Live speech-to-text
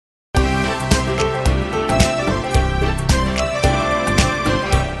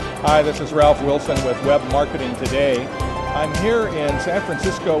Hi, this is Ralph Wilson with Web Marketing Today. I'm here in San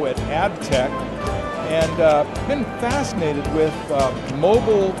Francisco at AdTech and been fascinated with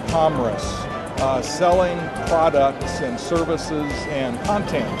mobile commerce, selling products and services and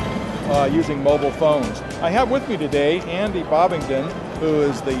content using mobile phones. I have with me today Andy Bovington, who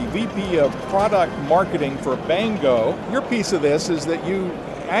is the VP of Product Marketing for Bango. Your piece of this is that you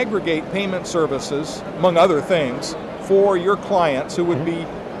aggregate payment services, among other things, for your clients who would be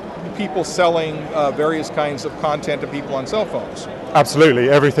people selling various kinds of content to people on cell phones. Absolutely,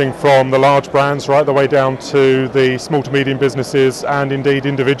 everything from the large brands right the way down to the small to medium businesses and indeed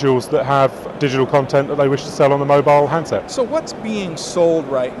individuals that have digital content that they wish to sell on a mobile handset. So what's being sold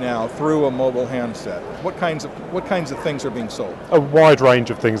right now through a mobile handset? What kinds of things are being sold? A wide range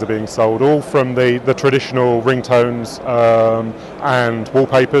of things are being sold, all from the traditional ringtones and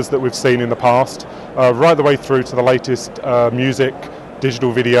wallpapers that we've seen in the past, right the way through to the latest music,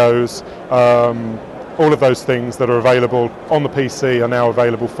 digital videos, all of those things that are available on the PC are now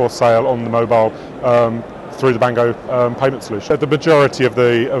available for sale on the mobile through the Bango payment solution. The majority of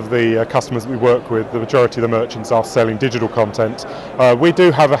the customers that we work with, the majority of the merchants are selling digital content. We do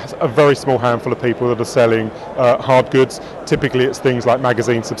have a very small handful of people that are selling hard goods. Typically it's things like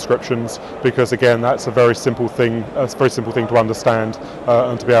magazine subscriptions, because again that's a very simple thing to understand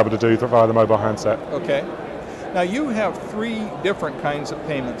and to be able to do via the mobile handset. Okay. Now you have 3 different kinds of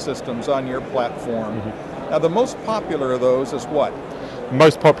payment systems on your platform. Now the most popular of those is what?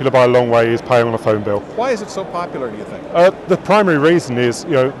 Most popular by a long way is paying on a phone bill. Why is it so popular, do you think? The primary reason is,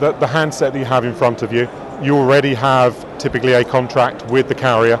 that the handset that you have in front of you, you already have typically a contract with the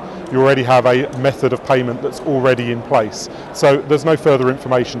carrier. You already have a method of payment that's already in place. So there's no further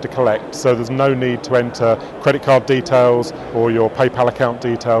information to collect. So there's no need to enter credit card details or your PayPal account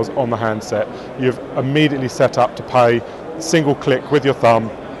details on the handset. You've immediately set up to pay, single click with your thumb,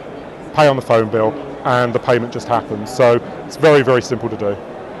 pay on the phone bill, and the payment just happens. So it's very, very simple to do.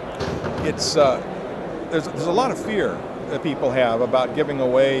 It's there's a lot of fear that people have about giving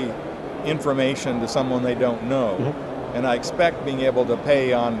away information to someone they don't know. And I expect being able to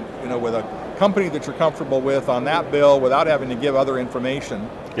pay on, with a company that you're comfortable with on that bill without having to give other information.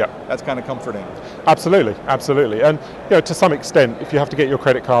 Yeah, that's kind of comforting. Absolutely, absolutely. And to some extent, if you have to get your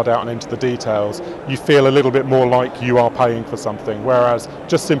credit card out and enter the details, you feel a little bit more like you are paying for something. Whereas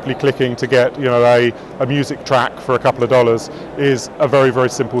just simply clicking to get a music track for a couple of dollars is a very, very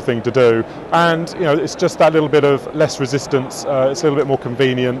simple thing to do. And it's just that little bit of less resistance. It's a little bit more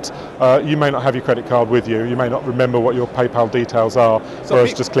convenient. You may not have your credit card with you. You may not remember what your PayPal details are. So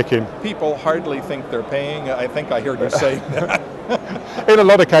whereas just clicking. People hardly think they're paying. I think I heard you say that. In a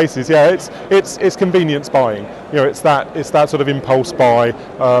lot of cases, yeah, it's convenience buying. It's that sort of impulse buy,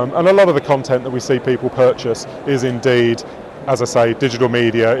 and a lot of the content that we see people purchase is indeed, as I say, digital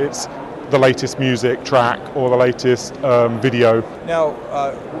media. It's the latest music track or the latest video. Now,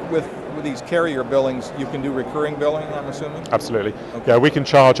 with these carrier billings, you can do recurring billing, I'm assuming? Absolutely. Okay. Yeah, we can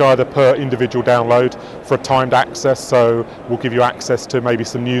charge either per individual download for a timed access, so we'll give you access to maybe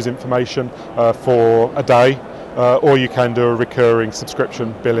some news information for a day. Or you can do a recurring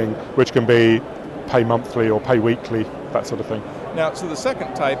subscription billing, which can be pay monthly or pay weekly, that sort of thing. Now, so the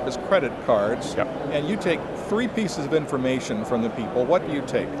second type is credit cards. Yep. And you take 3 pieces of information from the people. What do you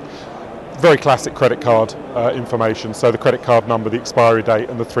take? Very classic credit card information, so the credit card number, the expiry date,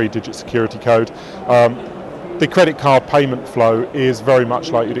 and the 3-digit security code. The credit card payment flow is very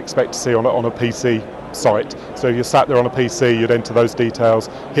much like you'd expect to see on a PC site. So if you're sat there on a PC, you'd enter those details,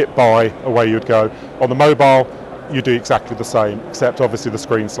 hit buy, away you'd go. On the mobile, you do exactly the same, except obviously the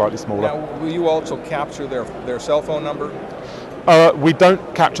screen's slightly smaller. Now, will you also capture their cell phone number? We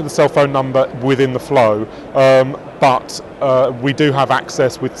don't capture the cell phone number within the flow, but we do have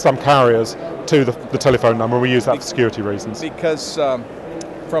access with some carriers to the telephone number. We use that for security reasons. Because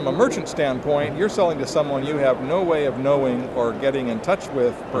from a merchant standpoint, you're selling to someone you have no way of knowing or getting in touch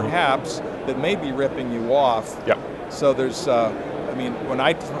with, perhaps, that may be ripping you off. Yeah. So there's, when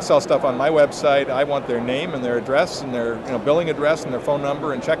I sell stuff on my website, I want their name and their address and their billing address and their phone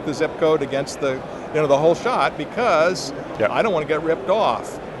number, and check the zip code against the whole shot, because I don't want to get ripped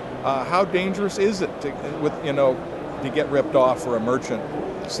off. How dangerous is it to get ripped off for a merchant,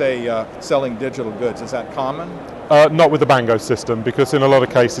 say selling digital goods? Is that common? Not with the Bango system, because in a lot of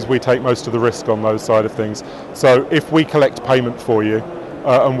cases we take most of the risk on those side of things. So if we collect payment for you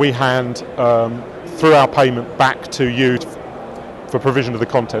and we hand through our payment back to you for provision of the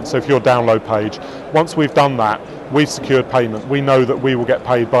content, so if your download page, once we've done that, we've secured payment. We know that we will get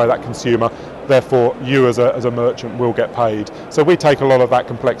paid by that consumer. therefore you as a merchant will get paid. So we take a lot of that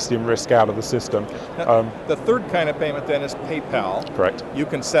complexity and risk out of the system. Now, the third kind of payment then is PayPal. Correct. You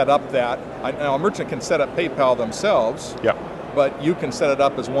can set up that. Now a merchant can set up PayPal themselves. Yep. But you can set it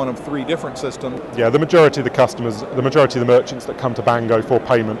up as one of 3 different systems. Yeah, the majority of the customers, the majority of the merchants that come to Bango for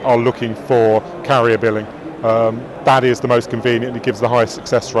payment are looking for carrier billing. That is the most convenient, it gives the highest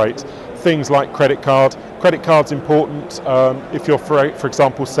success rate. Things like credit card. Credit card's important if you're, for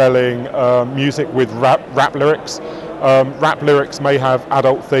example, selling music with rap lyrics. Rap lyrics may have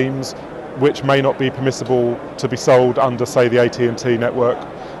adult themes which may not be permissible to be sold under, say, the AT&T network.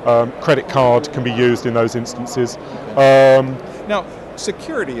 Credit card can be used in those instances. Now,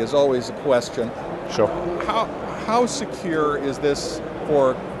 security is always a question. Sure. How secure is this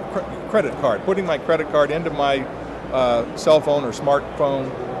for credit card? Putting my credit card into my cell phone or smartphone,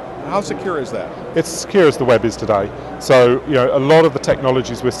 how secure is that? It's as secure as the web is today. So, you know, a lot of the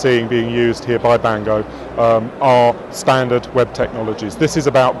technologies we're seeing being used here by Bango are standard web technologies. This is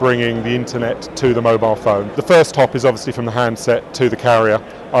about bringing the internet to the mobile phone. The first hop is obviously from the handset to the carrier,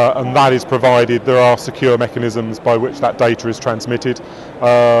 and that is provided there are secure mechanisms by which that data is transmitted.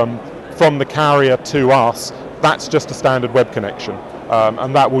 From the carrier to us, that's just a standard web connection,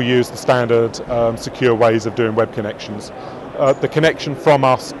 and that will use the standard secure ways of doing web connections. The connection from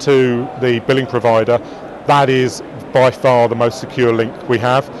us to the billing provider, that is by far the most secure link we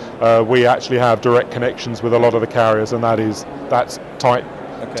have. We actually have direct connections with a lot of the carriers, and that's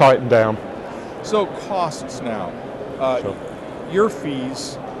tightened down. So costs now. Sure. Your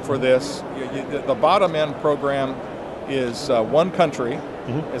fees for this, the bottom end program is one country,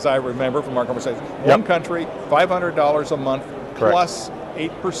 as I remember from our conversation. One country, $500 a month. Correct. Plus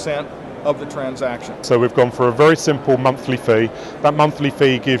 8% of the transaction. So we've gone for a very simple monthly fee. That monthly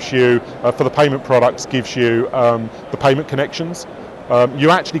fee gives you, for the payment products, gives you the payment connections.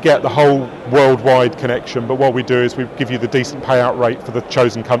 You actually get the whole worldwide connection, but what we do is we give you the decent payout rate for the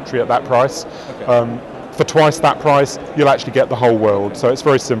chosen country at that price. Okay. For twice that price, you'll actually get the whole world. So it's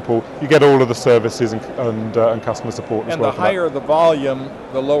very simple. You get all of the services and customer support as well. And the higher the volume,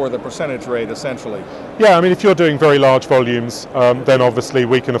 the lower the percentage rate, essentially. Yeah, I mean, if you're doing very large volumes, then obviously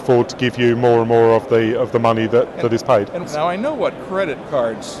we can afford to give you more and more of the money that is paid. And now I know what credit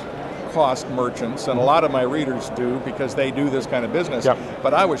cards cost merchants, and a lot of my readers do because they do this kind of business. Yep.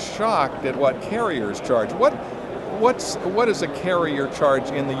 But I was shocked at what carriers charge. What is a carrier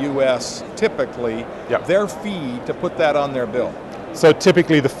charge in the U.S. typically, their fee to put that on their bill? So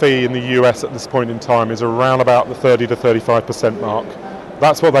typically the fee in the US at this point in time is around about the 30 to 35% mark.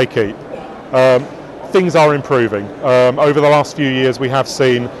 That's what they keep. Things are improving. Over the last few years we have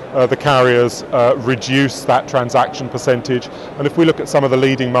seen the carriers reduce that transaction percentage, and if we look at some of the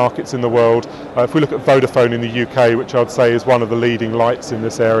leading markets in the world, if we look at Vodafone in the UK, which I'd say is one of the leading lights in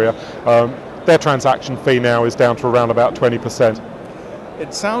this area, their transaction fee now is down to around about 20%.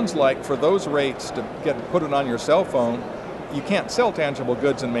 It sounds like for those rates to put it on your cell phone, you can't sell tangible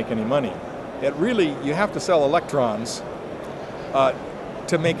goods and make any money. You have to sell electrons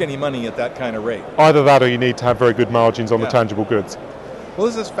to make any money at that kind of rate. Either that or you need to have very good margins on the tangible goods. Well,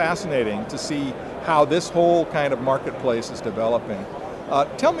 this is fascinating to see how this whole kind of marketplace is developing.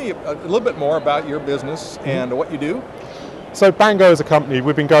 Tell me a little bit more about your business and what you do. So Bango as a company,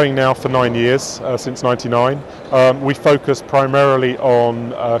 we've been going now for 9 years, since '99. We focus primarily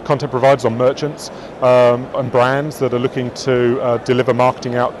on content providers, on merchants and brands that are looking to deliver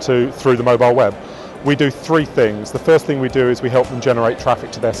marketing out through the mobile web. We do 3 things. The first thing we do is we help them generate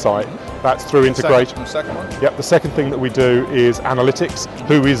traffic to their site. That's through integration. The second one? Yep, the second thing that we do is analytics,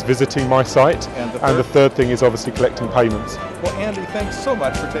 who is visiting my site. And the third thing is obviously collecting payments. Well, Andy, thanks so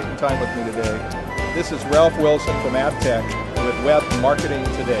much for taking time with me today. This is Ralph Wilson from AdTech with Web Marketing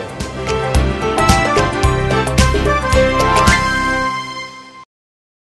Today.